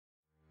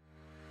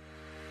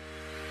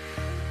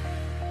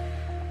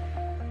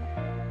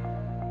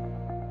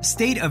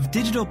State of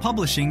Digital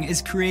Publishing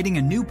is creating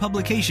a new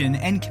publication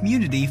and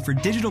community for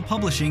digital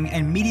publishing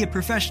and media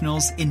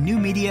professionals in new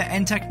media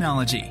and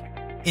technology.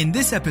 In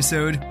this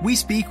episode, we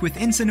speak with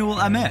Insanul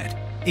Ahmed,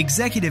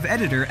 executive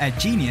editor at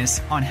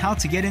Genius, on how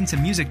to get into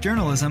music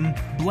journalism,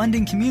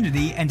 blending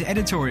community and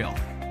editorial.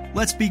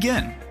 Let's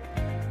begin.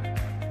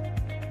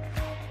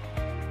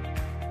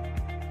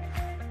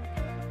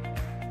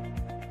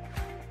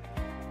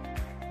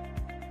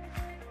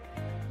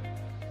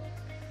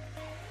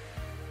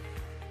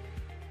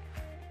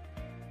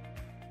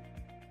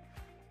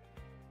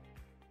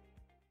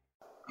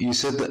 You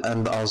said that,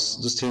 and I was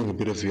just hearing a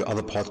bit of your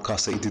other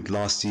podcast that you did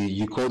last year.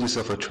 You called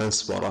yourself a trend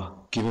spotter,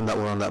 given that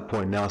we're on that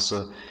point now.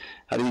 So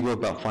how do you go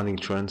about finding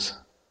trends?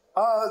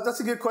 That's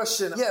a good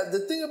question. Yeah, the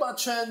thing about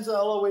trends, I'll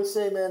always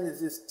say, man,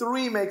 is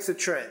three makes a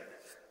trend.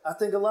 I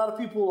think a lot of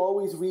people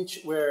always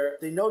reach where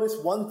they notice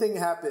one thing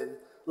happen,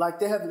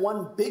 like they have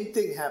one big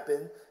thing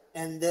happen,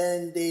 and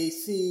then they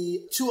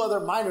see two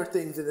other minor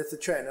things and it's a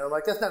trend. And I'm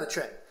like, that's not a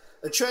trend.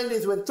 A trend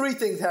is when three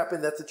things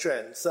happen, that's a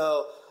trend.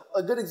 So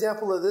a good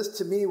example of this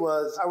to me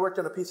was I worked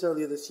on a piece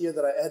earlier this year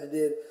that I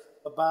edited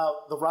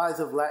about the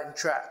rise of Latin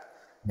trap.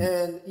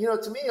 And,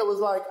 to me, it was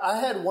like I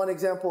had one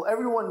example.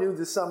 Everyone knew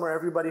this summer,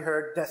 everybody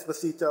heard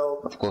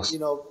Despacito. Of course.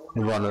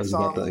 Everyone knows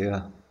about that,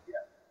 yeah.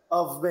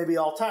 Of maybe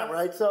all time,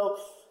 right? So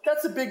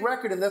that's a big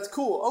record and that's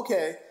cool.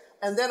 Okay.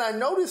 And then I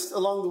noticed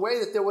along the way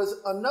that there was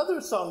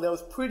another song that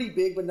was pretty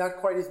big, but not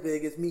quite as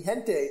big as Mi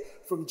Gente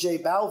from J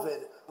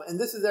Balvin. And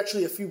this is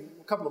actually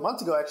a couple of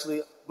months ago,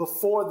 actually,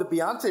 before the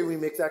Beyonce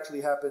remix actually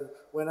happened,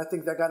 when I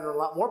think that got on a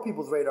lot more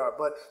people's radar.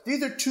 But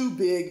these are two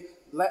big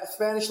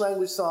Spanish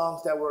language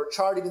songs that were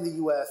charting in the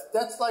U.S.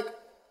 That's like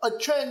a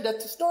trend.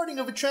 That's the starting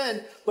of a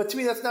trend. But to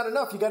me, that's not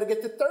enough. You got to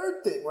get the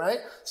third thing, right?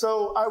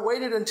 So I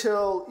waited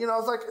until, I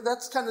was like,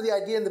 that's kind of the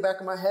idea in the back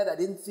of my head. I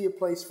didn't see a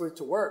place for it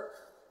to work.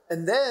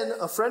 And then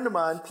a friend of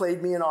mine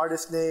played me an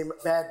artist named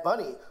Bad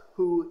Bunny,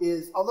 who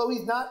is, although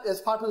he's not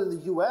as popular in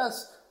the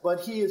U.S.,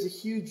 but he is a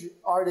huge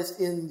artist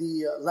in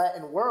the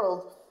Latin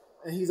world,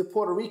 and he's a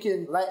Puerto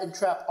Rican Latin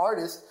trap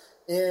artist.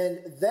 And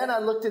then I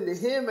looked into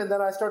him, and then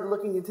I started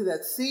looking into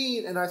that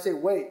scene, and I said,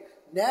 wait,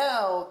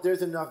 now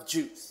there's enough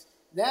juice.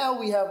 Now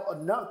we have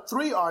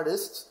three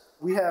artists.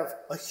 We have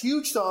a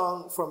huge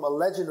song from a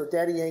legend of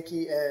Daddy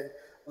Yankee and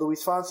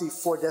Luis Fonsi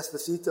for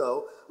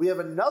Despacito. We have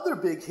another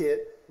big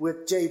hit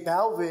with J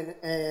Balvin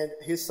and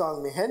his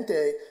song Mi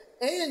Gente.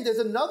 And there's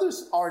another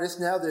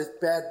artist now, there's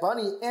Bad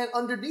Bunny, and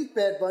underneath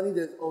Bad Bunny,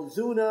 there's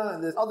Ozuna,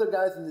 and there's other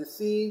guys in this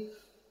scene.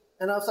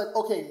 And I was like,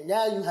 okay,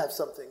 now you have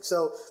something.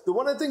 So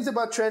one of the things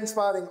about trend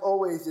spotting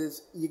always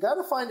is you got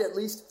to find at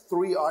least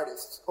three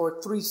artists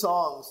or three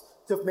songs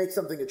to make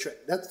something a trend.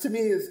 That, to me,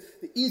 is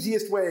the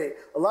easiest way.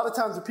 A lot of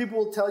times when people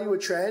will tell you a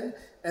trend,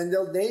 and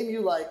they'll name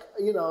you like,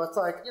 it's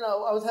like,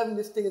 I was having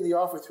this thing in the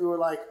office. We were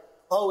like,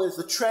 oh, it's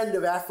the trend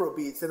of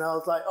Afrobeats. And I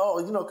was like,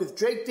 oh, because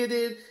Drake did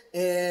it,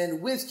 and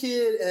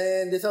Wizkid,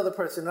 and this other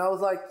person. And I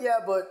was like, yeah,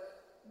 but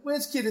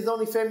Wizkid is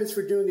only famous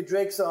for doing a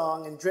Drake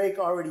song, and Drake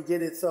already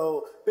did it.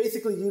 So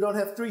basically, you don't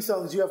have three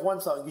songs, you have one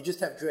song. You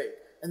just have Drake.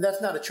 And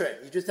that's not a trend.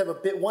 You just have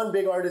one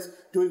big artist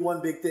doing one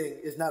big thing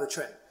is not a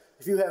trend.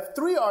 If you have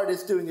three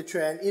artists doing a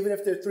trend, even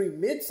if they're three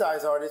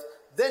mid-size artists,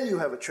 then you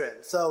have a trend.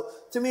 So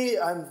to me,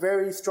 I'm a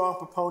very strong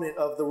proponent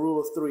of the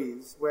rule of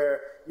threes, where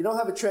you don't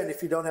have a trend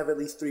if you don't have at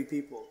least three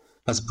people.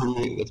 That's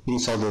pretty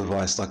solid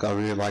advice. Like, I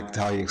really liked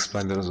how you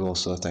explained it as well.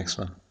 So thanks,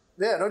 man.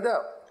 Yeah, no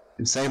doubt.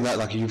 In saying that,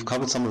 like, you've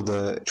covered some of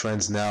the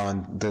trends now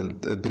and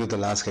a bit of the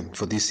landscape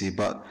for this year,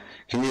 but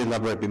can you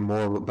elaborate a bit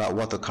more about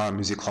what the current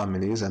music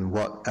climate is and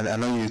I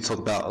know you talked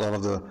about a lot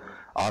of the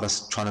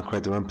artists trying to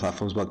create their own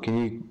platforms, but can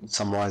you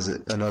summarize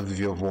an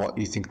overview of what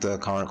you think the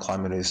current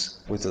climate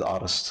is with the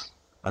artists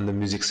and the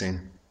music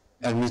scene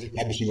and music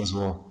publishing as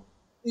well?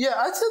 Yeah,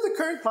 I'd say the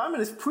current climate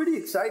is pretty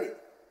exciting.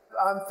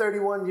 I'm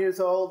 31 years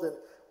old, and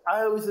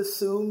I always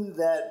assumed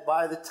that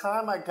by the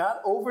time I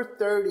got over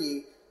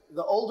 30,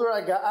 the older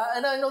I got,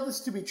 and I know this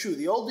to be true,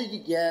 the older you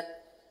get,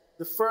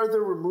 the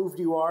further removed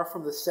you are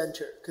from the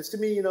center. Because to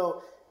me,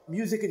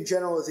 music in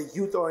general is a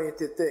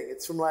youth-oriented thing.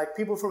 It's from like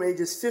people from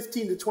ages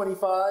 15 to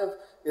 25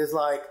 is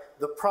like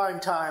the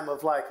prime time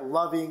of like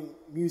loving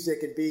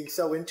music and being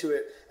so into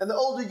it. And the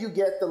older you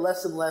get, the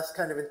less and less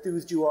kind of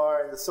enthused you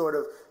are and the sort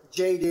of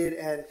jaded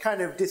and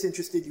kind of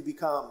disinterested you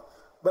become.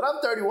 But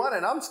I'm 31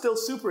 and I'm still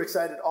super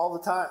excited all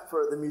the time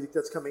for the music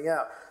that's coming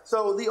out.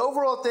 So the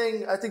overall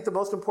thing, I think the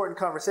most important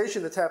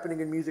conversation that's happening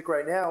in music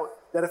right now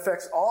that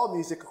affects all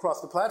music across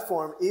the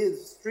platform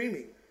is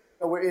streaming.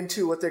 We're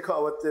into what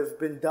they've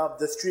been dubbed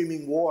the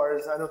streaming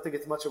wars. I don't think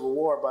it's much of a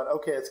war, but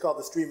okay, it's called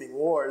the streaming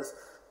wars.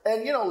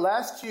 And,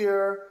 last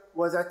year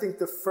was, I think,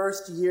 the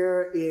first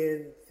year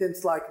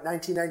since like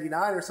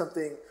 1999 or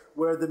something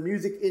where the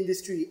music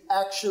industry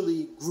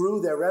actually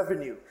grew their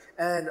revenue.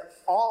 And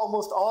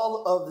almost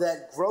all of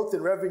that growth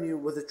in revenue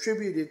was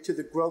attributed to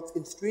the growth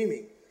in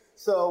streaming.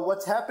 So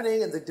what's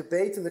happening and the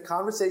debates and the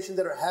conversations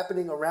that are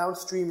happening around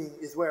streaming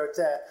is where it's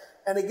at.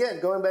 And again,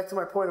 going back to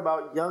my point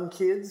about young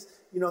kids,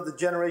 the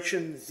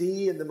Generation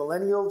Z and the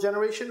millennial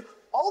generation,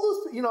 all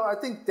those, I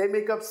think they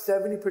make up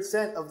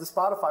 70% of the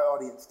Spotify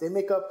audience. They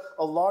make up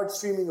a large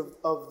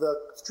of the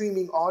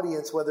streaming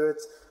audience, whether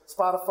it's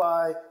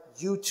Spotify,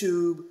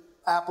 YouTube,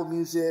 Apple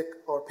Music,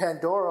 or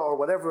Pandora, or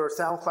whatever, or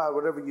SoundCloud,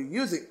 whatever you're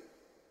using.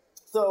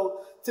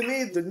 So to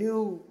me, the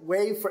new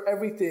wave for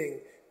everything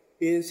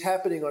is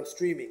happening on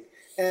streaming.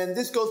 And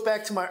this goes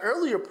back to my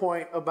earlier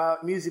point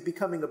about music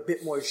becoming a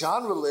bit more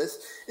genreless,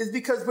 is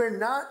because we're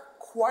not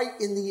quite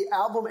in the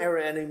album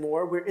era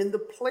anymore. We're in the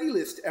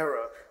playlist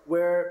era,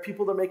 where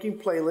people are making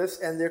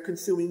playlists and they're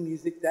consuming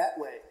music that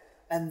way.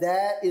 And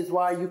that is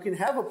why you can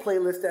have a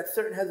playlist that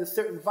has a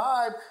certain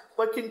vibe,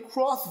 but can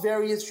cross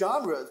various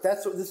genres.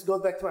 That's what this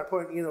goes back to my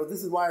point.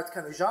 This is why it's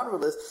kind of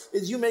genreless.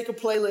 Is you make a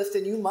playlist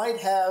and you might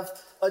have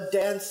a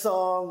dance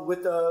song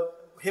with a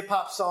hip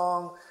hop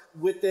song,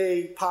 with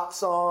a pop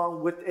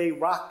song, with a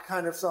rock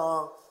kind of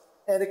song,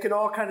 and it can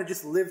all kind of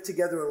just live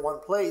together in one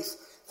place.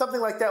 Something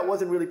like that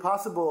wasn't really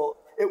possible.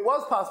 It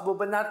was possible,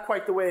 but not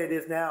quite the way it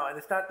is now, and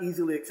it's not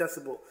easily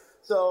accessible.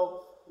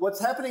 So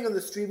what's happening on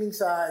the streaming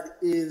side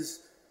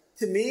is,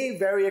 to me,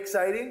 very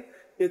exciting.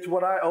 It's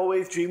what I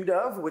always dreamed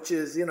of, which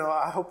is,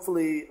 I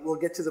hopefully will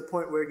get to the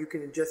point where you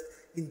can just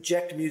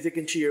inject music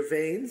into your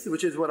veins,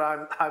 which is what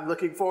I'm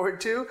looking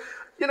forward to.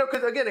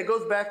 Because again, it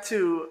goes back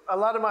to a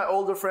lot of my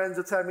older friends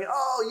that tell me,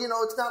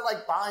 it's not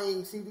like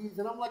buying CDs.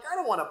 And I'm like, I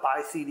don't want to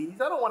buy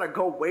CDs. I don't want to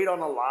go wait on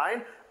a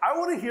line. I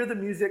want to hear the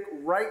music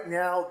right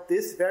now,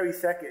 this very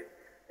second.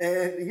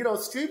 And,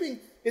 streaming,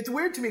 it's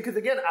weird to me because,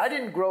 again, I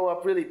didn't grow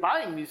up really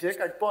buying music.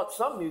 I bought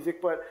some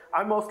music, but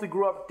I mostly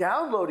grew up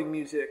downloading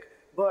music.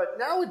 But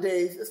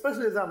nowadays,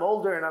 especially as I'm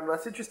older and I'm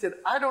less interested,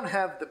 I don't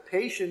have the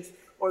patience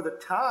or the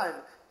time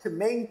to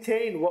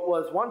maintain what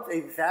was once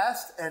a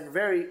vast and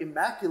very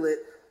immaculate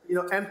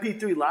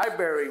MP3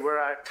 library where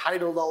I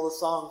titled all the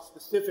songs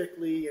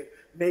specifically and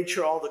made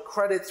sure all the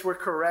credits were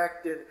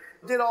correct and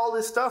did all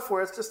this stuff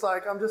where it's just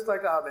like, I'm just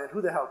like, oh man,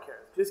 who the hell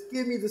cares? Just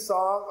give me the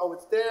song. Oh,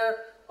 it's there.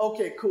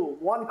 Okay, cool.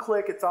 One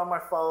click, it's on my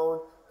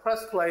phone.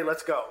 Press play,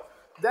 let's go.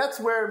 That's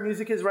where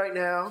music is right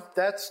now.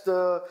 That's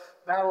the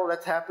battle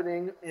that's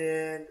happening.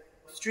 And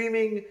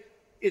streaming,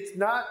 it's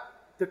not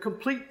the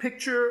complete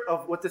picture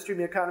of what the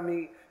streaming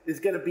economy is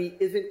going to be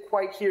isn't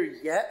quite here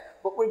yet,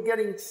 but we're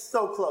getting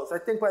so close. I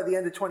think by the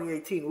end of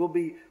 2018, we'll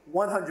be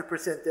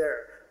 100%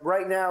 there.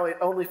 Right now, it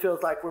only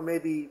feels like we're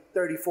maybe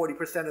 30,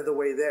 40% of the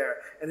way there.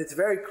 And it's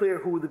very clear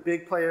who the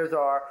big players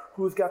are,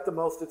 who's got the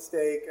most at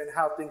stake, and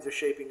how things are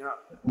shaping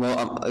up.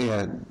 Well,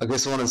 I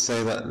guess I want to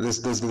say that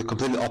there's the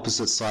completely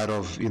opposite side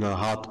of,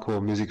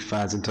 hardcore music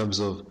fans in terms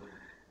of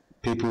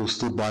people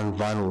still buying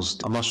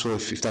vinyls. I'm not sure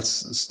if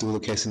that's still the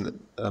case in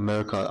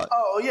America.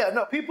 Oh, yeah.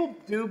 No, people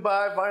do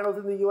buy vinyls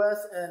in the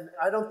U.S., and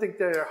I don't think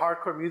they're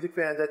hardcore music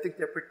fans. I think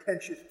they're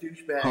pretentious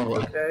douchebags,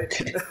 okay?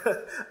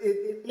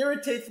 It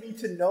irritates me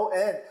to no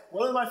end.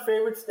 One of my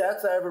favorite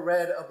stats I ever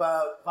read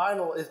about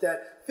vinyl is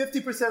that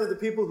 50% of the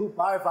people who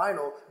buy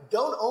vinyl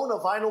don't own a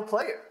vinyl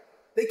player.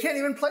 They can't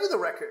even play the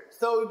record.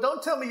 So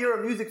don't tell me you're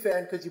a music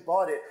fan because you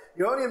bought it.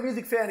 You're only a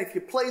music fan if you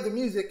play the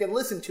music and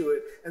listen to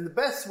it. And the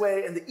best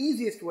way and the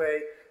easiest way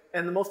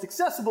and the most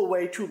accessible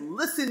way to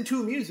listen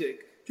to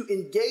music, to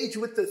engage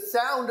with the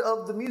sound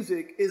of the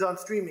music, is on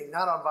streaming,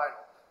 not on vinyl.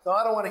 So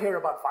I don't want to hear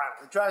about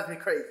vinyl. It drives me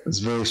crazy.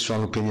 It's a very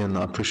strong opinion.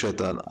 I appreciate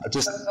that. I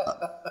just,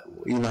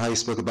 how you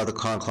spoke about the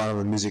current climate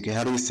of music.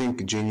 How do you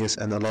think Genius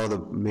and a lot of the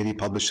media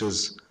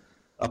publishers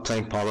are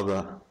playing part of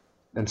that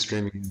and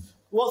streaming?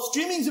 Well,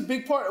 streaming is a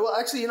big part. Well,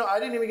 actually, I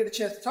didn't even get a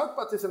chance to talk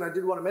about this, and I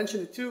did want to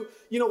mention it too.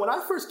 When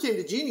I first came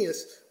to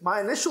Genius,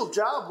 my initial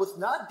job was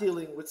not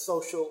dealing with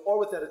social or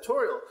with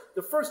editorial.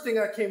 The first thing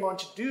I came on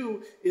to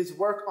do is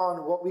work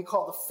on what we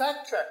call the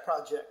Fact Track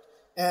project.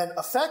 And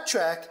a fact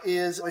track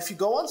is, if you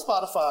go on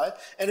Spotify,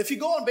 and if you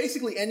go on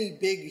basically any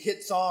big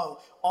hit song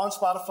on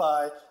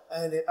Spotify,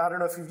 and I don't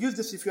know if you've used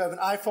this, if you have an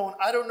iPhone,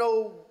 I don't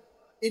know.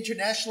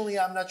 Internationally,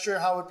 I'm not sure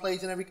how it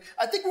plays in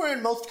I think we're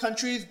in most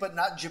countries, but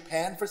not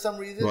Japan for some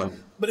reason. Right.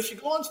 But if you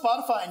go on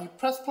Spotify and you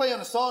press play on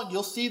a song,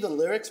 you'll see the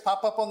lyrics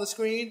pop up on the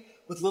screen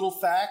with little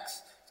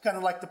facts. It's kind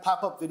of like the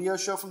pop-up video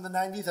show from the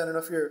 90s. I don't know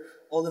if you're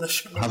old enough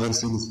to remember. I haven't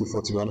seen this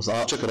before, to be honest.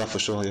 I'll check it out for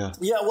sure, yeah.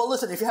 Yeah, well,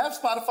 listen, if you have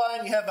Spotify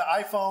and you have the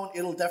iPhone,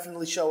 it'll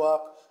definitely show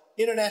up.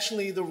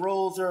 Internationally, the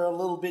rules are a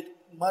little bit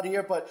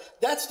muddier, but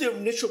that's the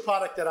initial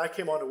product that I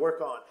came on to work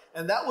on.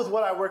 And that was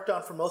what I worked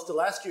on for most of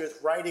last year, is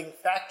writing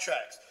fact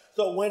tracks.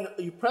 So when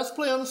you press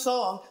play on a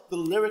song, the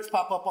lyrics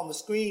pop up on the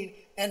screen,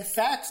 and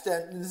facts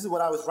and this is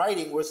what I was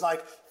writing, was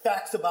like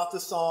facts about the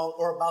song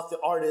or about the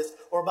artist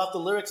or about the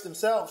lyrics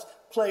themselves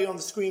play on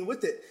the screen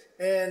with it.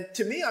 And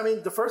to me,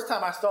 the first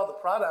time I saw the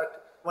product,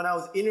 when I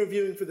was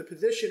interviewing for the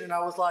position, and I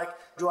was like,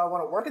 do I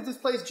want to work at this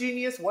place,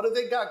 Genius? What have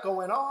they got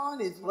going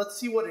on? Let's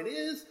see what it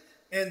is.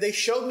 And they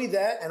showed me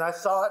that, and I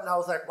saw it, and I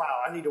was like,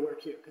 wow, I need to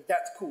work here because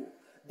that's cool.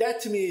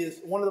 That, to me, is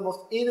one of the most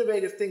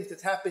innovative things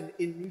that's happened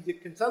in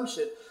music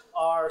consumption.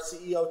 Our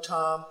CEO,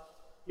 Tom,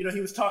 he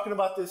was talking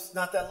about this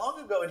not that long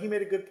ago, and he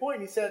made a good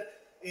point. He said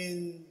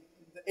in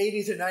the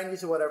 80s or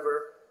 90s or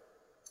whatever,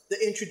 they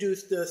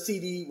introduced the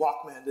CD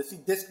Walkman, the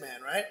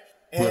Discman, right?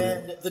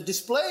 And the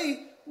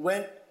display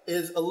went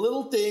is a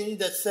little thing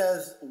that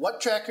says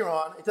what track you're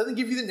on. It doesn't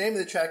give you the name of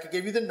the track. It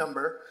gave you the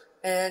number,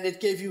 and it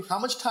gave you how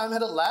much time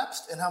had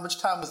elapsed and how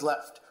much time was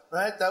left,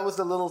 right? That was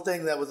the little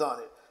thing that was on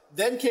it.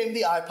 Then came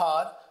the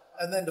iPod,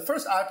 and then the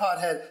first iPod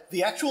had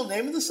the actual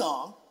name of the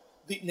song,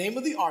 the name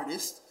of the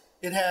artist.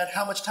 It had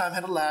how much time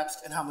had elapsed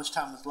and how much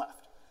time was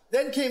left.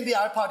 Then came the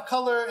iPod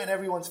Color and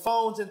everyone's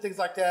phones and things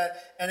like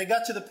that, and it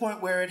got to the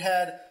point where it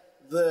had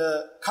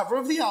the cover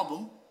of the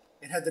album,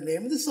 it had the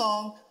name of the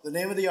song, the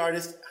name of the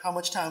artist, how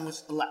much time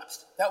was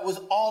elapsed. That was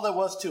all there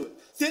was to it.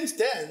 Since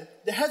then,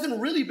 there hasn't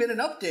really been an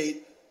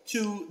update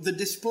to the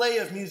display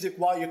of music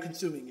while you're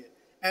consuming it.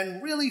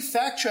 And really,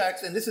 Fact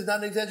Tracks, and this is not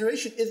an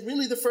exaggeration, is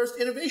really the first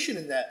innovation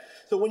in that.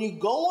 So when you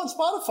go on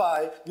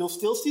Spotify, you'll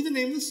still see the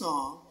name of the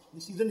song, you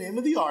see the name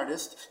of the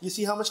artist, you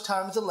see how much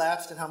time has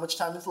elapsed and how much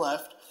time is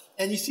left,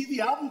 and you see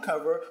the album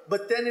cover,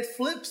 but then it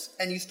flips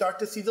and you start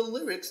to see the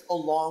lyrics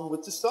along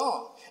with the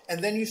song.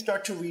 And then you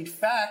start to read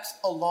facts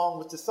along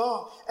with the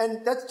song.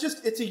 And that's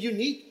just, it's a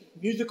unique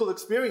musical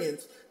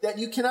experience that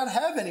you cannot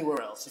have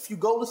anywhere else. If you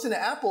go listen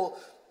to Apple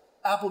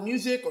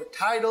Music or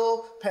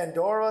Tidal,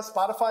 Pandora,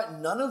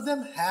 Spotify, none of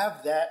them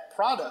have that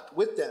product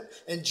with them.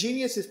 And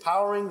Genius is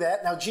powering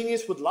that. Now,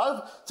 Genius would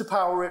love to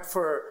power it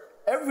for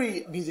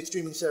every music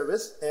streaming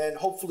service, and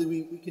hopefully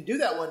we can do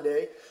that one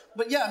day.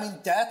 But yeah, I mean,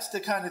 that's the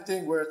kind of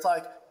thing where it's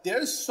like,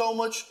 there's so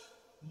much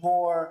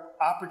more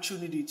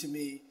opportunity to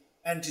me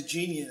and to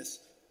Genius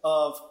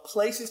of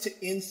places to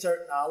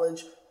insert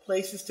knowledge,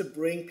 places to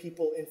bring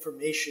people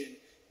information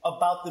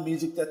about the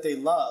music that they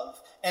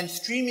love. And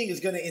streaming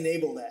is going to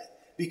enable that.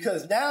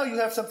 Because now you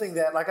have something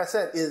that, like I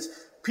said, is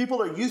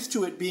people are used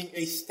to it being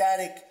a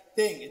static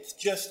thing. It's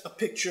just a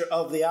picture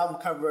of the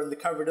album cover, and the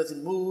cover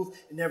doesn't move,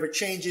 it never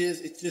changes,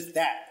 it's just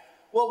that.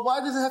 Well, why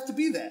does it have to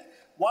be that?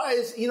 Why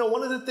is,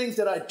 one of the things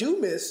that I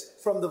do miss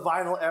from the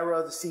vinyl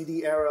era, the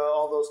CD era,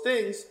 all those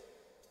things,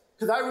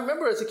 because I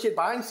remember as a kid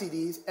buying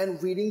CDs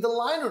and reading the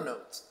liner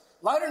notes.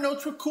 Liner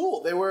notes were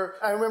cool.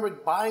 I remember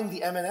buying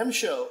the Eminem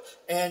show,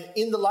 and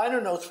in the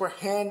liner notes were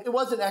it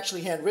wasn't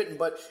actually handwritten,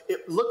 but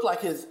it looked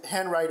like his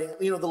handwriting,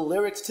 the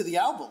lyrics to the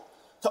album,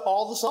 to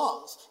all the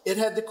songs. It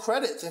had the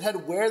credits, it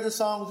had where the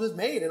song was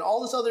made, and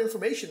all this other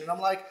information. And I'm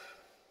like,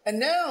 and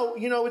now,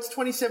 it's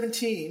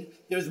 2017,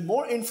 there's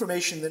more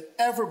information than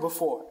ever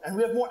before, and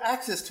we have more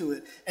access to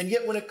it. And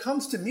yet when it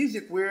comes to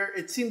music, where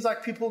it seems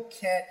like people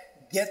can't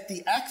get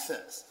the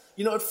access,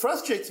 it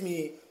frustrates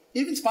me.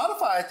 Even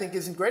Spotify, I think,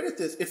 isn't great at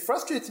this. It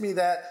frustrates me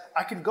that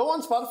I can go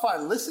on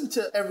Spotify, listen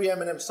to every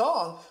Eminem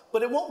song,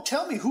 but it won't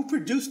tell me who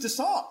produced the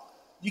song.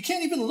 You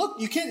can't even look.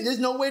 There's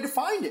no way to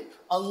find it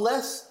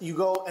unless you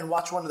go and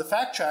watch one of the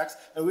fact tracks.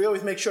 And we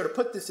always make sure to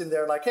put this in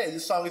there like, hey,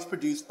 this song is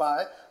produced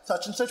by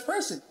such and such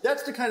person.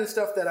 That's the kind of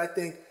stuff that I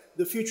think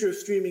the future of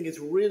streaming is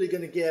really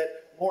going to get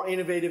more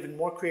innovative and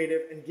more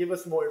creative and give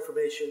us more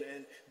information.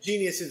 And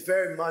Genius is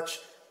very much,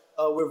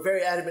 we're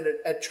very adamant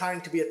at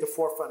trying to be at the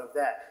forefront of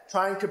that,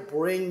 trying to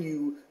bring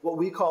you what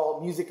we call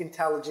music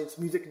intelligence,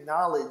 music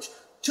knowledge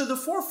to the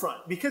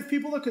forefront, because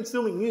people are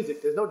consuming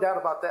music. There's no doubt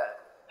about that.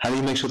 How do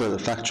you make sure that the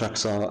fact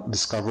tracks are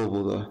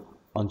discoverable though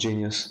on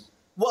Genius?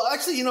 Well,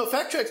 actually,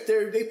 fact tracks,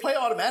 they play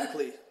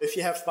automatically if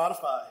you have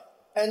Spotify.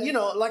 And,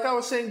 like I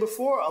was saying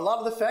before, a lot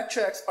of the fact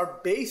tracks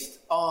are based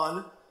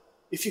on,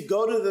 if you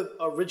go to the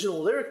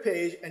original lyric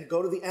page and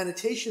go to the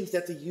annotations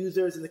that the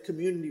users in the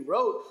community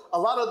wrote, a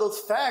lot of those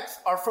facts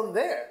are from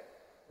there.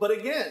 But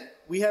again,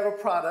 we have a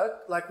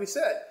product, like we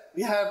said,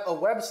 we have a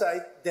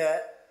website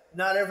that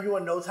not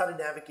everyone knows how to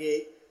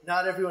navigate,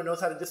 not everyone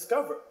knows how to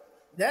discover.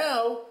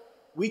 Now,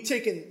 we've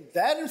taken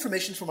that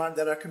information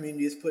that our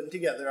community is putting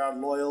together, our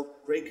loyal,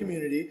 great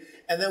community,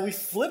 and then we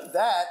flip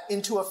that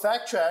into a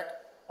fact track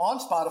on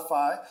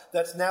Spotify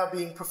that's now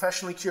being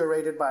professionally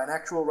curated by an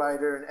actual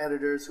writer and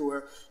editors who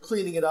are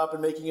cleaning it up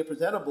and making it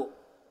presentable.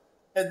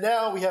 And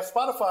now we have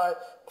Spotify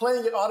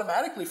playing it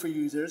automatically for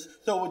users,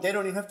 so they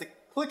don't even have to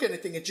click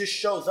anything, it just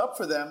shows up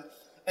for them.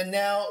 And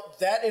now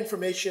that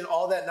information,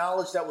 all that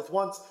knowledge that was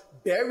once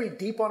buried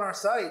deep on our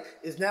site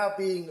is now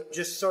being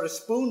just sort of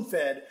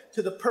spoon-fed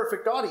to the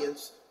perfect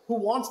audience who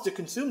wants to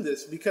consume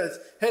this. Because,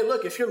 hey,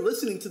 look, if you're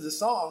listening to the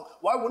song,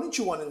 why wouldn't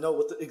you want to know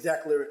what the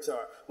exact lyrics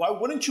are? Why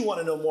wouldn't you want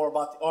to know more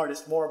about the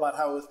artist, more about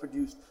how it was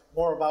produced,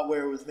 more about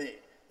where it was made?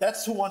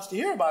 That's who wants to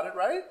hear about it,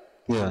 right?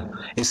 Yeah.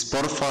 Is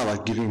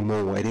Spotify giving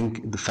more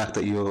weighting the fact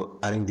that you're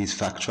adding these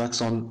fact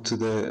tracks onto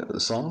the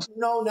songs?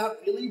 No, not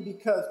really,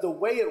 because the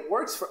way it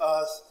works for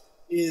us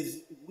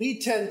is we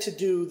tend to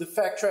do the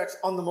fact tracks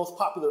on the most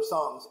popular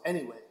songs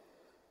anyway,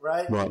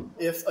 right?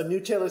 If a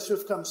new Taylor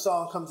Swift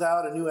song comes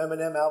out, a new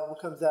Eminem album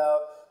comes out,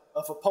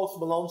 if a Post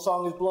Malone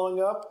song is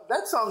blowing up,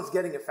 that song is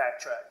getting a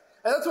fact track.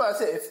 And that's why I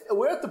say, if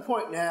we're at the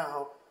point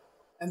now,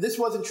 and this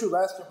wasn't true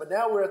last year, but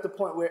now we're at the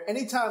point where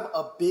anytime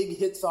a big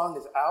hit song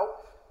is out,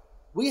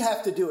 we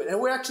have to do it. And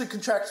we're actually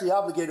contractually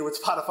obligated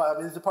with Spotify. I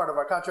mean, this is a part of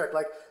our contract.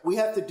 We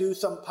have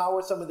to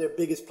power some of their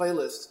biggest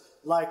playlists,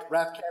 like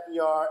Rap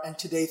Caviar and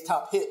Today's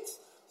Top Hits.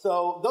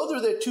 So those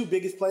are their two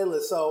biggest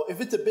playlists. So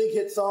if it's a big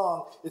hit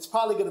song, it's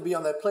probably going to be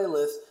on that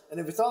playlist. And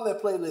if it's on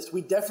that playlist,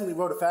 we definitely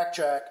wrote a fact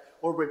track,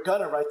 or we're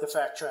going to write the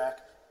fact track.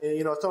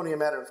 It's only a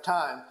matter of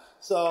time.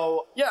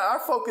 So, yeah, our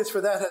focus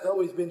for that has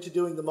always been to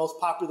doing the most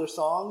popular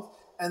songs.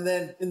 And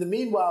then, in the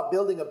meanwhile,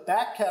 building a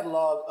back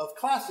catalog of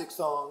classic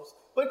songs.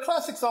 But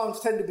classic songs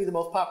tend to be the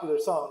most popular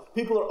songs.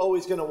 People are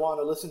always going to want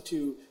to listen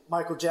to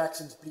Michael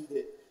Jackson's Beat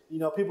It.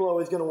 People are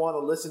always going to want to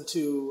listen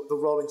to the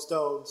Rolling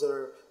Stones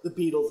or the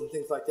Beatles and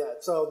things like that.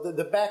 So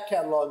the back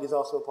catalog is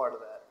also a part of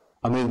that.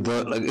 I mean,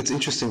 it's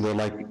interesting though,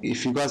 like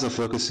if you guys are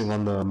focusing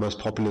on the most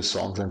popular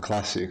songs and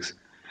classics,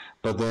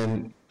 but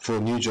then for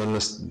new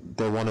journalists,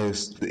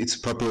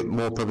 it's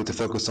more appropriate to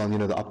focus on,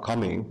 the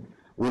upcoming.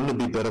 Wouldn't it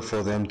be better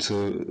for them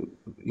to,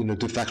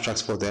 do fact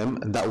tracks for them?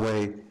 And that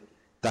way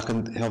that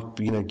can help,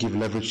 give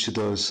leverage to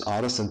those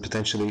artists and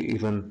potentially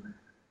even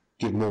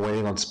give more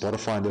weighting on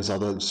Spotify and those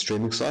other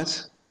streaming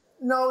sites?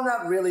 No,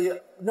 not really.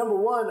 Number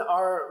one,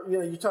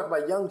 you talk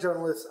about young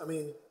journalists. I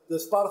mean, the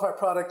Spotify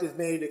product is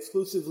made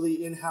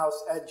exclusively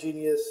in-house at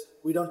Genius.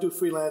 We don't do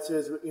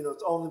freelancers.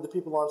 It's only the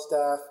people on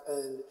staff,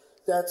 and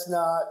that's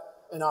not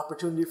an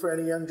opportunity for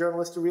any young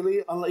journalist to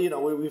really.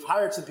 We've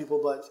hired some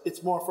people, but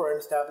it's more for an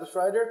established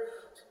writer.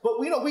 But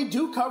we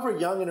do cover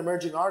young and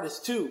emerging artists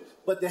too,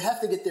 but they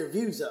have to get their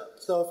views up.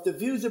 So if the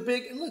views are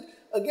big, and look,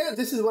 again,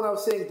 this is what I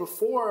was saying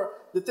before.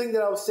 The thing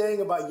that I was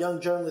saying about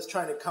young journalists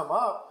trying to come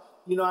up.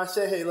 I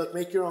say, hey, look,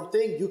 make your own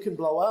thing. You can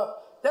blow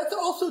up. That's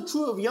also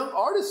true of young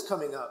artists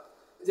coming up.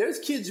 There's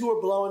kids who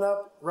are blowing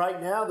up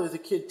right now. There's a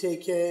kid,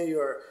 TK,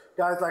 or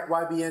guys like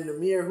YBN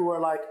Namir who are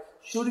like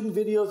shooting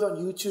videos on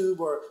YouTube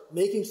or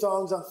making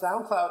songs on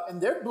SoundCloud,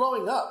 and they're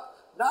blowing up.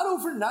 Not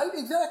overnight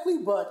exactly,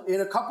 but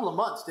in a couple of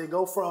months. They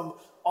go from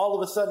all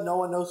of a sudden no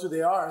one knows who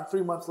they are, and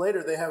 3 months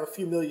later they have a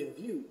few million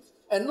views.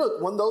 And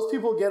look, when those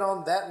people get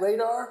on that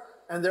radar,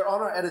 and they're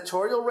on our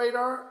editorial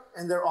radar,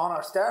 and they're on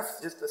our staff,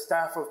 just a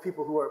staff of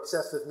people who are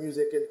obsessed with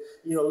music and,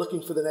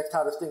 looking for the next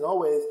hottest thing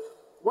always.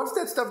 Once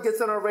that stuff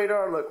gets on our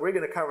radar, look, we're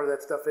going to cover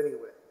that stuff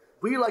anyway.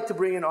 We like to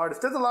bring in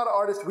artists. There's a lot of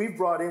artists we've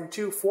brought in,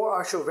 too, for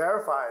our show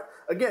Verified.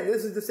 Again,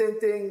 this is the same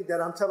thing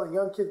that I'm telling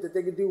young kids that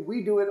they can do.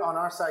 We do it on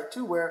our site,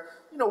 too, where,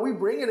 we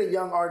bring in a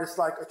young artist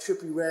like a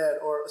Trippie Redd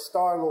or a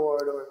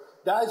Star-Lord or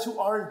guys who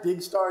aren't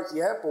big stars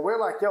yet, but we're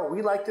like, yo,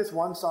 we like this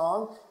one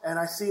song, and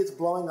I see it's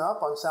blowing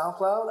up on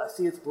SoundCloud. I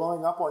see it's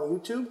blowing up on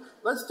YouTube.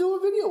 Let's do a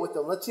video with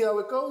them. Let's see how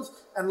it goes.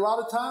 And a lot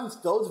of times,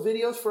 those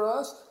videos for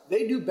us,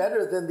 they do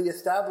better than the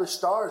established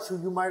stars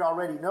who you might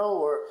already know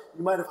or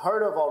you might have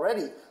heard of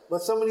already.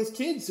 But some of these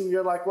kids who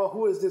you're like, well,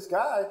 who is this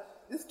guy?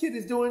 This kid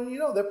is doing,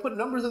 they're putting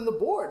numbers on the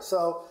board.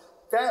 So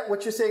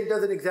what you're saying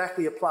doesn't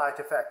exactly apply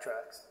to Fact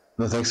Tracks.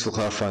 No, thanks for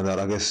clarifying that.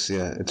 I guess,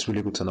 it's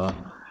really good to know.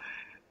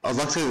 I'd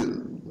like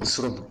to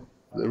sort of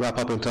wrap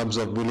up in terms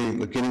of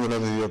really getting an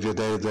overview of your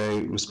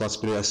day-to-day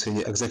responsibility as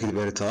senior executive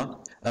editor,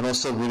 and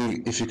also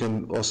really if you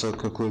can also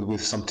conclude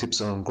with some tips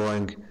on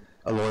growing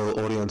a loyal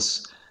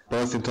audience,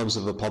 both in terms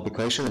of the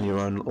publication and your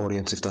own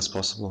audience, if that's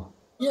possible.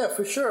 Yeah,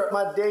 for sure.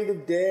 My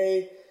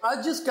day-to-day,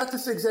 I just got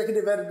this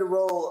executive editor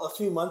role a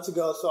few months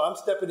ago, so I'm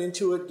stepping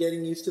into it,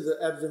 getting used to the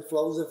ebbs and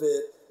flows of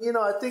it.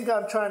 I think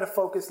I'm trying to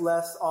focus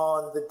less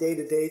on the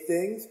day-to-day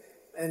things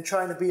and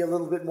trying to be a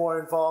little bit more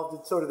involved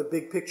in sort of the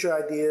big picture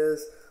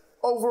ideas.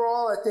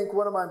 Overall, I think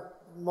one of my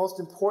most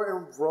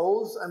important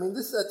roles,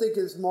 this I think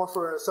is more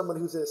for someone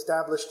who's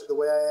established the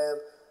way I am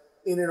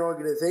in an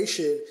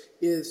organization,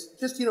 is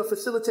just,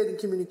 facilitating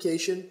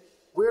communication.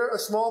 We're a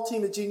small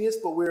team at Genius,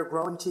 but we're a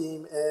growing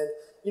team. And,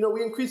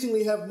 we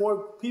increasingly have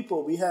more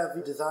people. We have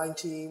a design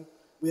team.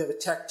 We have a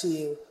tech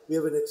team. We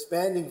have an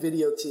expanding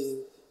video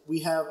team. We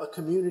have a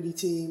community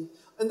team.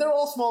 And they're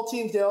all small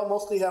teams. They all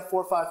mostly have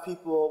 4 or 5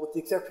 people, with the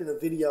exception of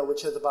video,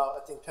 which has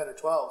about, I think, 10 or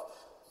 12.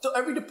 So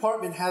every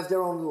department has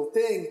their own little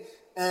thing.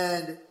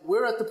 And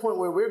we're at the point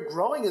where we're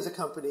growing as a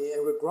company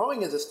and we're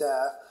growing as a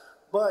staff.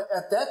 But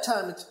at that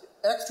time, it's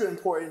extra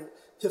important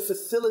to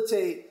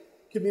facilitate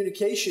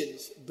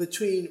communications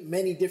between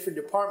many different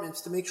departments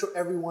to make sure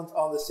everyone's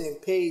on the same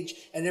page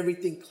and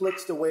everything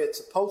clicks the way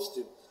it's supposed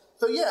to.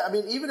 So yeah,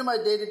 even in my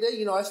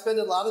day-to-day, I spend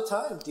a lot of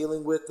time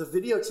dealing with the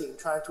video team,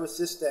 trying to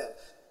assist them,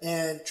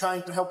 and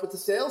trying to help with the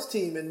sales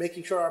team and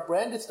making sure our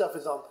branded stuff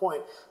is on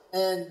point.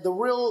 And the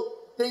real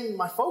thing,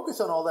 my focus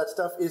on all that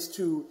stuff is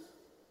to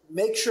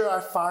make sure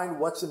I find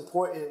what's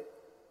important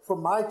for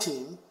my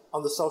team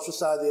on the social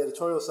side, the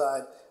editorial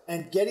side,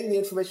 and getting the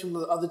information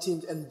from the other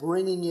teams and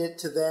bringing it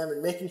to them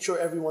and making sure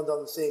everyone's on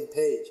the same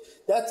page.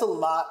 That's a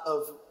lot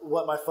of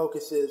what my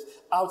focus is,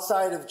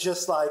 outside of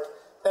just like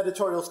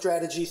editorial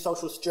strategy,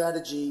 social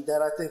strategy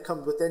that I think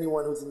comes with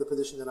anyone who's in the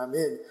position that I'm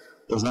in.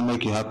 Does that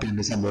make you happy and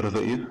does that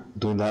motivate you,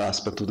 doing that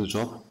aspect of the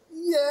job?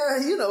 Yeah,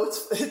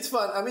 it's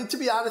fun. To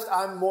be honest,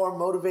 I'm more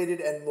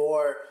motivated and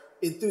more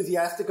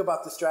enthusiastic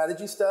about the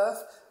strategy stuff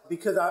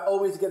because I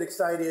always get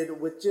excited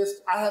with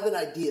I have an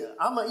idea.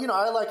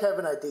 I like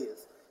having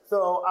ideas.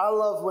 So I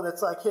love when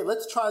it's like, hey,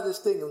 let's try this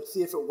thing and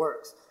see if it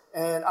works.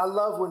 And I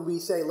love when we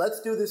say,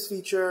 let's do this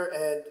feature,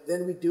 and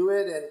then we do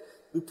it and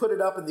we put it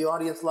up and the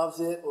audience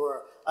loves it.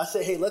 Or I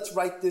say, hey, let's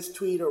write this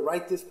tweet or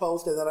write this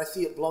post, and then I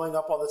see it blowing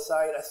up on the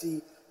site. I see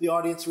the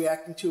audience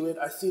reacting to it.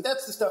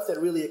 That's the stuff that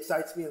really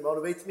excites me and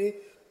motivates me.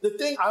 The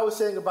thing I was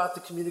saying about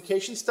the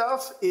communication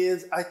stuff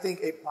is, I think,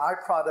 a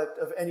byproduct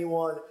of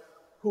anyone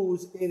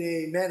who's in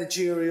a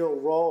managerial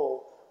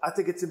role. I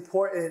think it's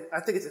important, I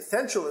think it's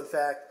essential, in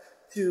fact,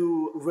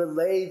 to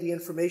relay the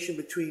information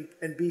between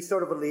and be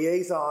sort of a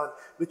liaison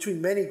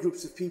between many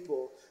groups of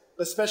people,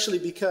 especially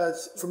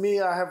because for me,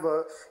 I have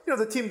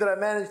the team that I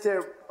manage,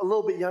 they're a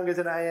little bit younger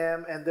than I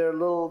am, and they're a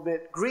little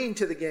bit green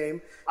to the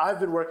game. I've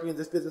been working in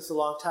this business a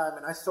long time,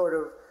 and I sort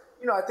of,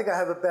 I think I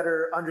have a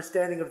better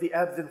understanding of the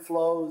ebbs and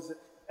flows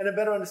and a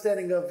better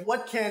understanding of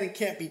what can and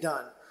can't be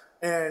done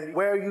and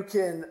where you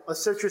can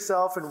assert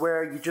yourself and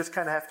where you just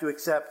kind of have to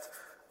accept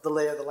the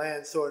lay of the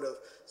land, sort of.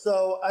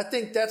 So I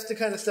think that's the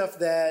kind of stuff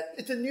that,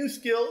 it's a new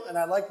skill, and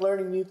I like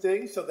learning new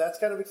things, so that's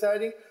kind of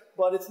exciting,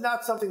 but it's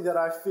not something that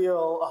I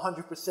feel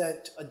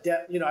 100%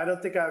 adept. I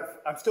don't think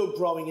I'm still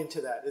growing into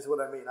that, is what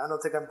I mean. I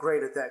don't think I'm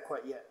great at that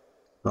quite yet.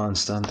 I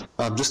understand.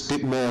 Just a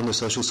bit more on the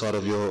social side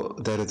of your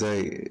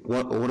day-to-day.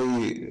 What are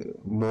you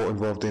more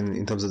involved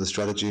in terms of the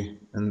strategy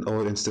and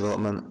audience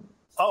development?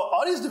 Oh,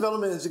 audience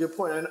development is a good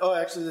point. And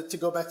actually, to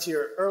go back to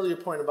your earlier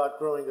point about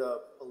growing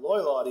a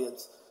loyal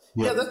audience,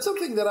 yeah, that's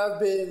something that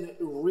I've been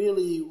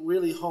really,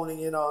 really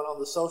honing in on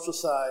the social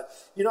side.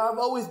 I've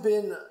always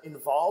been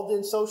involved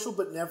in social,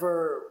 but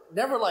never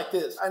like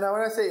this. And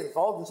when I say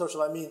involved in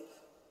social, I mean,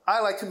 I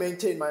like to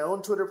maintain my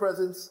own Twitter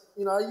presence.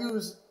 I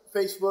use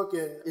Facebook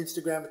and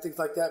Instagram and things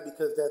like that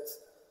because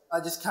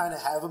I just kind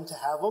of have them to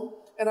have them.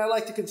 And I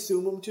like to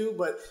consume them too.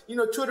 But,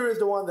 Twitter is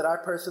the one that I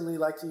personally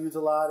like to use a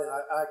lot. And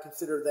I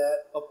consider that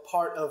a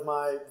part of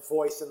my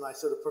voice and my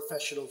sort of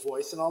professional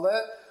voice and all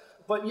that.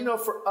 But,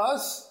 for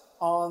us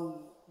on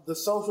the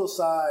social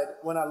side,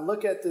 when I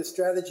look at the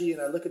strategy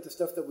and I look at the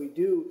stuff that we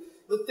do,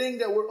 the thing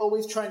that we're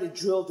always trying to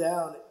drill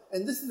down,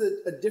 and this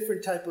is a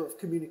different type of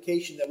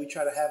communication that we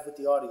try to have with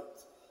the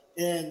audience.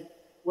 And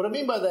what I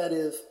mean by that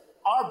is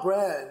our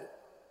brand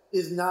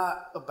is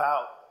not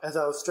about, as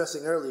I was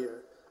stressing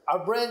earlier,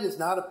 our brand is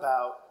not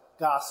about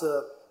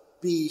gossip,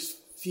 beef,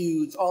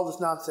 feuds, all this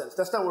nonsense.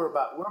 That's not what we're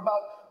about. We're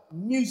about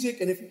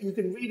music, and if you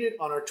can read it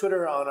on our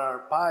Twitter, on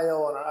our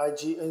bio, on our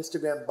IG,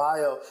 Instagram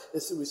bio,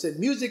 we said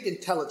music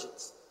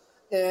intelligence.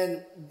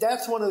 And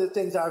that's one of the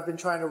things I've been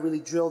trying to really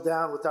drill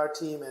down with our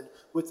team and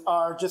with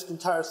our just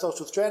entire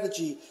social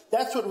strategy.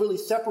 That's what really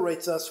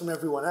separates us from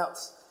everyone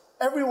else.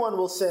 Everyone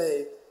will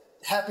say,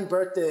 happy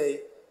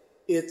birthday,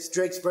 it's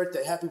Drake's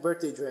birthday, happy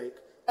birthday, Drake.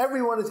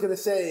 Everyone is going to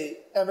say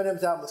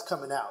Eminem's album is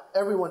coming out.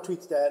 Everyone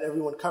tweets that,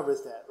 everyone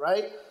covers that,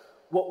 right?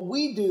 What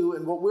we do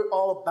and what we're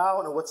all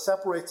about and what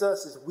separates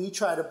us is we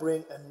try to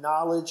bring a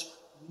knowledge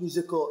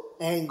musical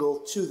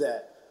angle to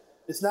that.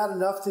 It's not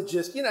enough to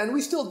just, and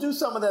we still do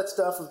some of that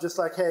stuff of just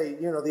like, hey,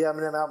 the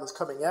Eminem album is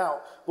coming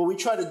out, but we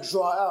try to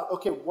draw out,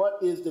 okay, what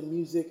is the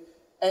music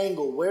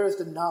angle? Where is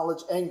the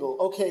knowledge angle?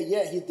 Okay,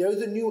 yeah,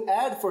 there's a new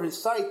ad for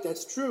his site,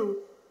 that's true.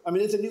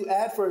 There's a new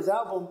ad for his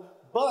album,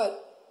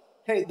 but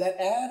hey,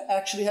 that ad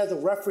actually has a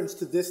reference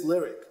to this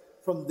lyric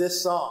from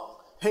this song.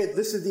 Hey,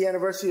 this is the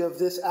anniversary of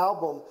this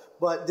album,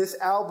 but this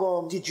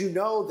album, did you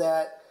know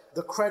that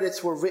the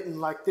credits were written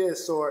like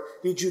this? Or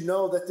did you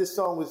know that this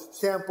song was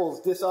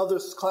samples this other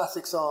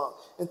classic song?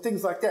 And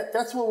things like that.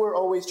 That's what we're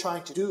always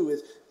trying to do,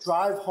 is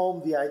drive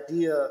home the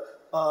idea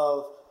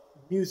of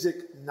music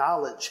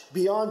knowledge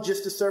beyond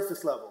just the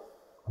surface level.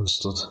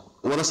 Understood.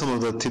 What are some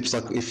of the tips,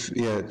 like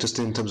just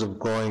in terms of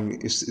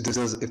growing,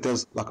 if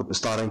there's like a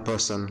starting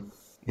person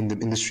in the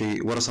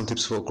industry, what are some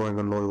tips for growing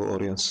a loyal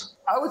audience?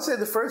 I would say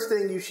the first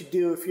thing you should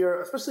do, if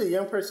you're especially a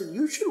young person,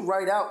 you should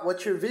write out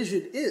what your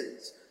vision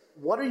is.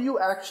 What are you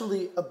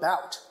actually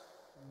about?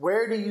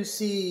 Where do you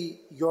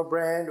see your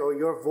brand or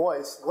your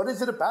voice? What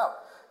is it about?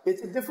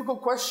 It's a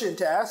difficult question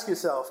to ask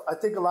yourself. I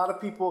think a lot of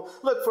people,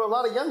 for a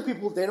lot of young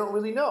people, they don't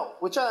really know,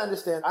 which I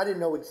understand. I didn't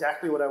know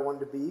exactly what I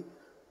wanted to be.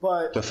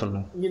 But,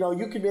 definitely,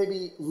 you can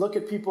maybe look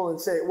at people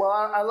and say, well,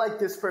 I like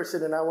this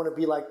person and I want to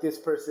be like this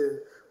person,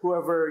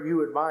 whoever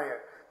you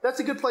admire. That's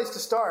a good place to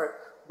start.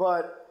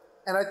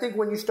 And I think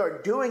when you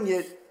start doing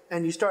it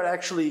and you start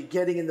actually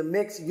getting in the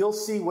mix, you'll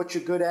see what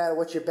you're good at,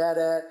 what you're bad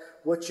at,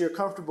 what you're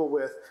comfortable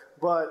with.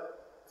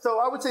 So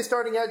I would say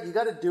starting out, you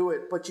got to do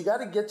it, but you got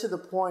to get to the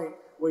point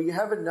where you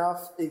have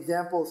enough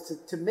examples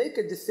to make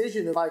a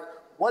decision of like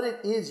what it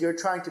is you're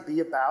trying to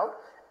be about,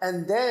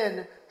 and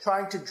then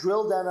trying to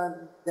drill down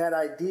on that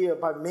idea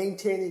by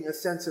maintaining a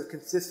sense of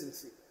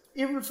consistency.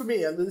 Even for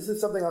me, and this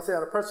is something I'll say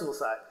on a personal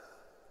side,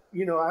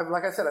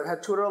 like I said, I've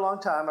had Twitter a long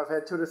time. I've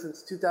had Twitter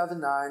since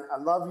 2009. I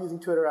love using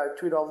Twitter. I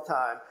tweet all the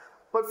time.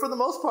 But for the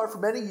most part, for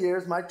many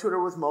years, my Twitter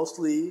was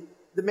mostly,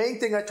 the main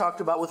thing I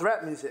talked about was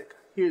rap music.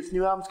 Here's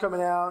new albums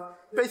coming out,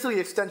 basically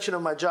an extension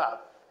of my job.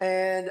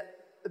 And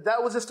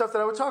that was the stuff that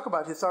I would talk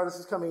about. His artist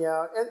is coming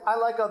out. And I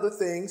like other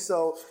things,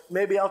 so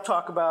maybe I'll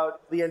talk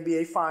about the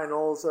NBA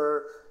Finals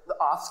or the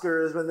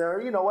Oscars when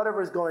they're,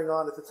 whatever is going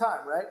on at the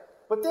time, right?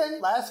 But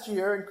then last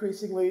year,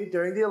 increasingly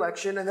during the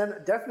election, and then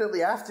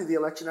definitely after the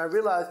election, I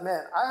realized,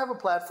 man, I have a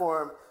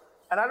platform,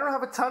 and I don't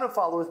have a ton of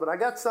followers, but I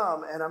got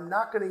some, and I'm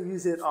not going to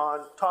use it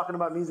on talking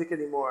about music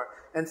anymore.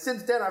 And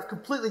since then, I've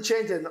completely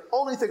changed it, and the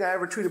only thing I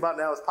ever tweet about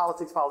now is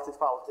politics.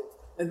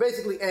 and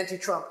basically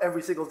anti-Trump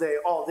every single day,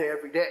 all day,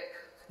 every day.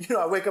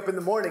 I wake up in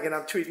the morning and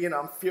I'm tweeting,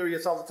 I'm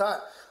furious all the time.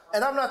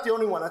 And I'm not the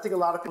only one. I think a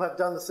lot of people have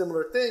done the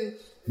similar thing.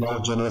 A lot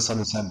of journalists on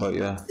the same boat,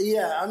 yeah.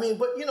 Yeah,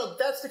 but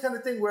that's the kind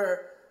of thing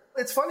where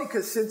it's funny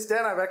because since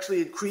then I've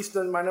actually increased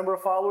my number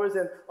of followers,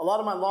 and a lot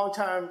of my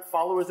longtime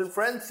followers and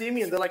friends see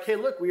me and they're like, hey,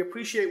 look, we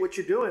appreciate what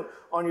you're doing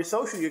on your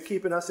social. You're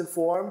keeping us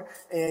informed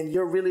and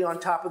you're really on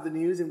top of the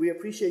news, and we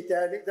appreciate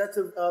that. That's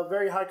a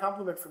very high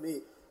compliment for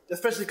me,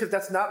 especially because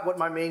that's not what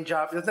my main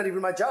job, that's not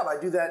even my job. I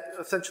do that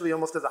essentially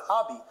almost as a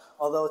hobby,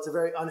 although it's a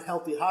very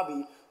unhealthy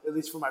hobby, at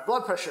least for my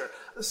blood pressure.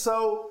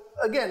 So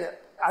again,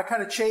 I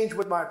kind of changed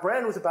what my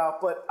brand was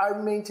about, but I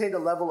maintained a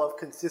level of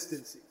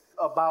consistency.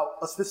 About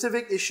a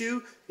specific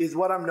issue is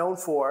what I'm known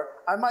for.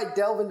 I might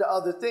delve into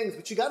other things,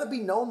 but you got to be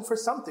known for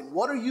something.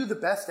 What are you the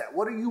best at?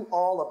 What are you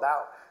all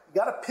about? You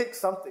got to pick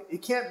something.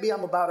 It can't be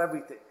I'm about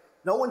everything.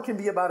 No one can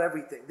be about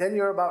everything. Then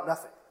you're about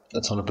nothing.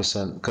 That's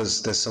 100%,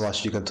 because there's so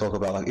much you can talk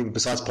about. Like, even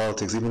besides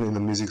politics, even in the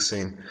music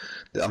scene,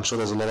 I'm sure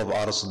there's a lot of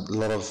artists, a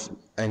lot of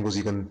angles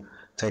you can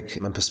take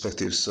and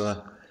perspectives.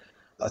 So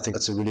I think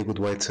that's a really good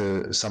way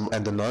to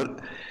end the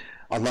note.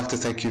 I'd like to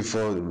thank you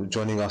for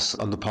joining us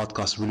on the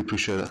podcast. Really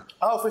appreciate it.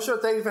 Oh, for sure.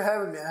 Thank you for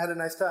having me. I had a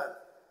nice time.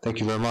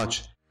 Thank you very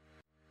much.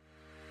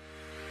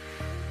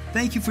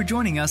 Thank you for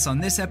joining us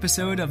on this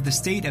episode of the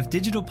State of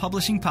Digital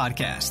Publishing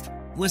podcast.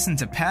 Listen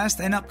to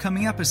past and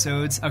upcoming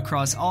episodes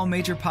across all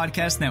major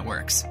podcast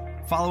networks.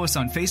 Follow us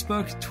on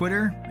Facebook,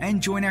 Twitter, and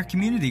join our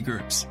community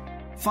groups.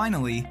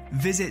 Finally,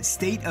 visit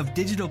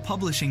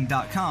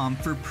stateofdigitalpublishing.com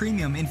for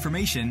premium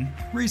information,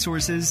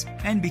 resources,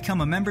 and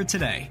become a member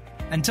today.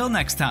 Until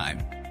next time.